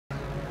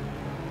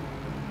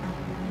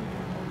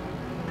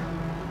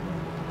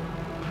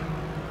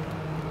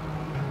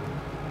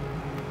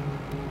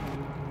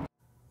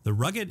The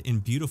rugged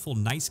and beautiful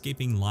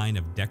Nightscaping line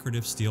of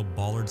decorative steel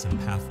bollards and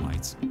path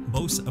lights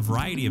boasts a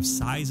variety of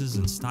sizes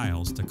and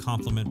styles to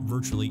complement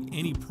virtually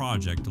any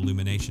project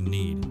illumination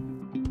need.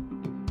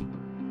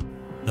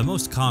 The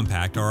most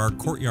compact are our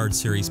Courtyard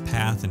Series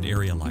path and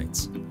area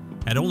lights.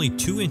 At only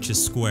 2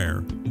 inches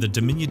square, the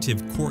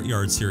diminutive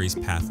Courtyard Series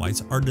path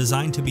lights are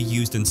designed to be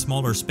used in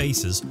smaller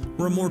spaces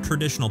where a more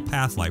traditional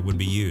path light would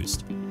be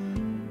used.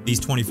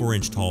 These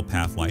 24-inch tall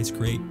path lights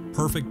create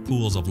perfect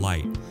pools of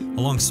light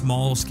along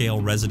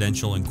small-scale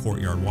residential and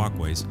courtyard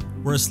walkways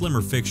where a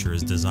slimmer fixture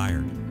is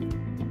desired.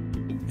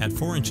 At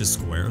 4 inches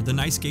square, the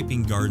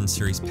Nightscaping Garden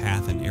Series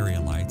path and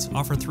area lights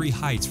offer 3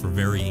 heights for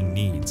varying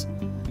needs.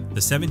 The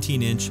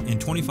 17-inch and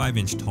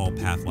 25-inch tall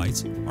path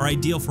lights are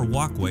ideal for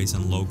walkways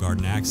and low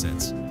garden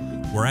accents,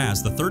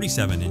 whereas the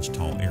 37-inch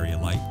tall area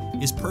light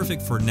is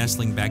perfect for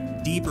nestling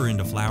back deeper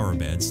into flower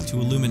beds to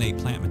illuminate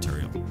plant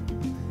material.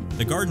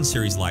 The Garden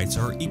Series lights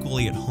are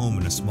equally at home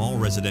in a small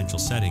residential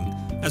setting,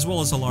 as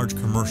well as a large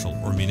commercial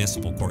or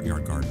municipal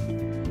courtyard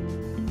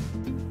garden.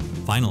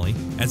 Finally,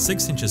 at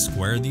 6 inches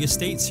square, the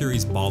Estate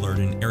Series bollard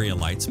and area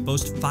lights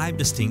boast 5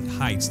 distinct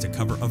heights to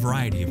cover a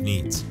variety of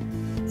needs.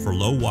 For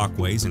low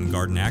walkways and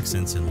garden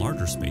accents in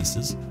larger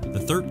spaces, the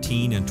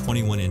 13 and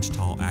 21-inch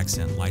tall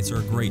accent lights are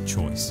a great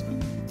choice.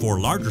 For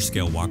larger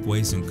scale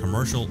walkways in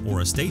commercial or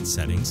estate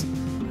settings,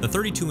 the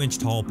 32-inch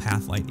tall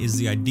path light is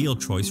the ideal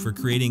choice for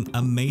creating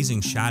amazing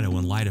shadow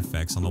and light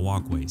effects on the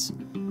walkways.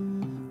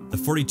 The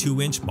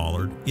 42-inch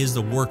bollard is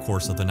the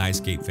workhorse of the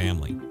Nightscape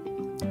family.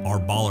 Our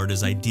bollard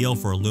is ideal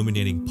for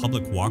illuminating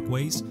public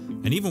walkways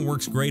and even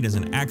works great as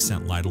an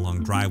accent light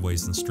along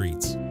driveways and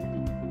streets.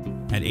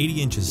 At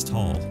 80 inches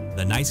tall,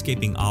 the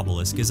Nightscaping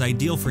obelisk is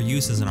ideal for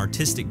use as an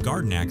artistic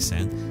garden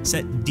accent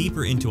set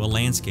deeper into a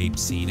landscape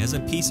scene as a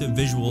piece of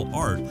visual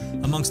art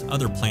amongst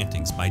other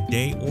plantings by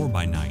day or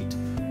by night.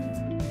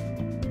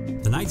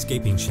 The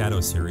Nightscaping Shadow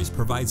Series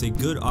provides a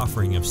good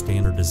offering of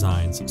standard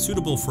designs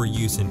suitable for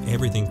use in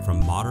everything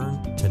from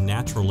modern to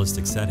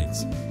naturalistic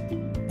settings.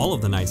 All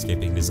of the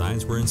Nightscaping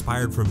designs were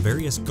inspired from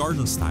various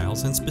garden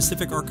styles and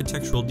specific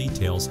architectural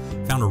details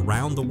found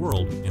around the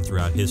world and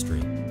throughout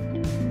history.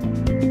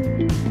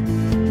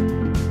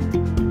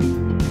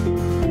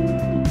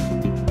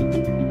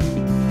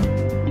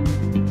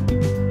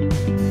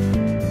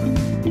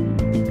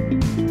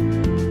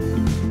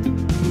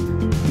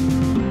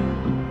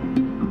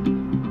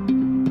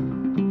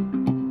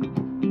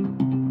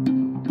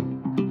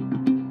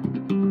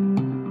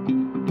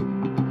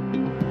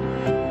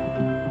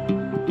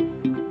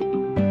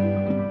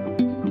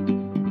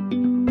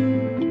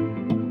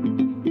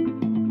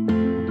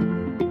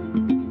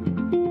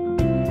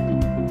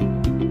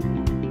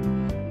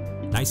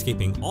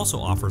 Nightscaping also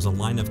offers a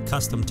line of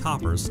custom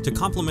toppers to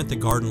complement the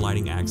garden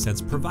lighting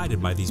accents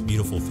provided by these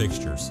beautiful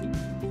fixtures.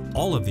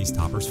 All of these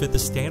toppers fit the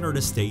standard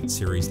Estate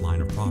Series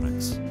line of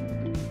products.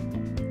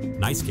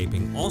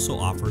 Nightscaping also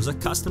offers a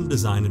custom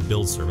design and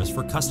build service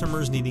for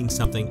customers needing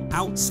something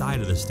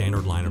outside of the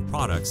standard line of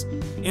products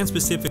and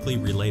specifically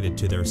related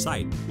to their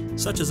site,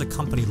 such as a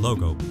company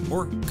logo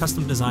or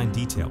custom design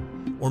detail,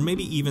 or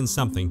maybe even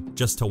something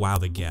just to wow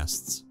the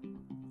guests.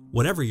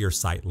 Whatever your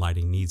site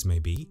lighting needs may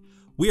be,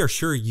 we are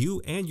sure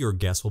you and your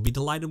guests will be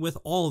delighted with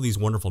all of these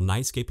wonderful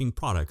Nightscaping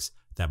products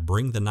that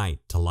bring the night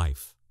to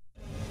life.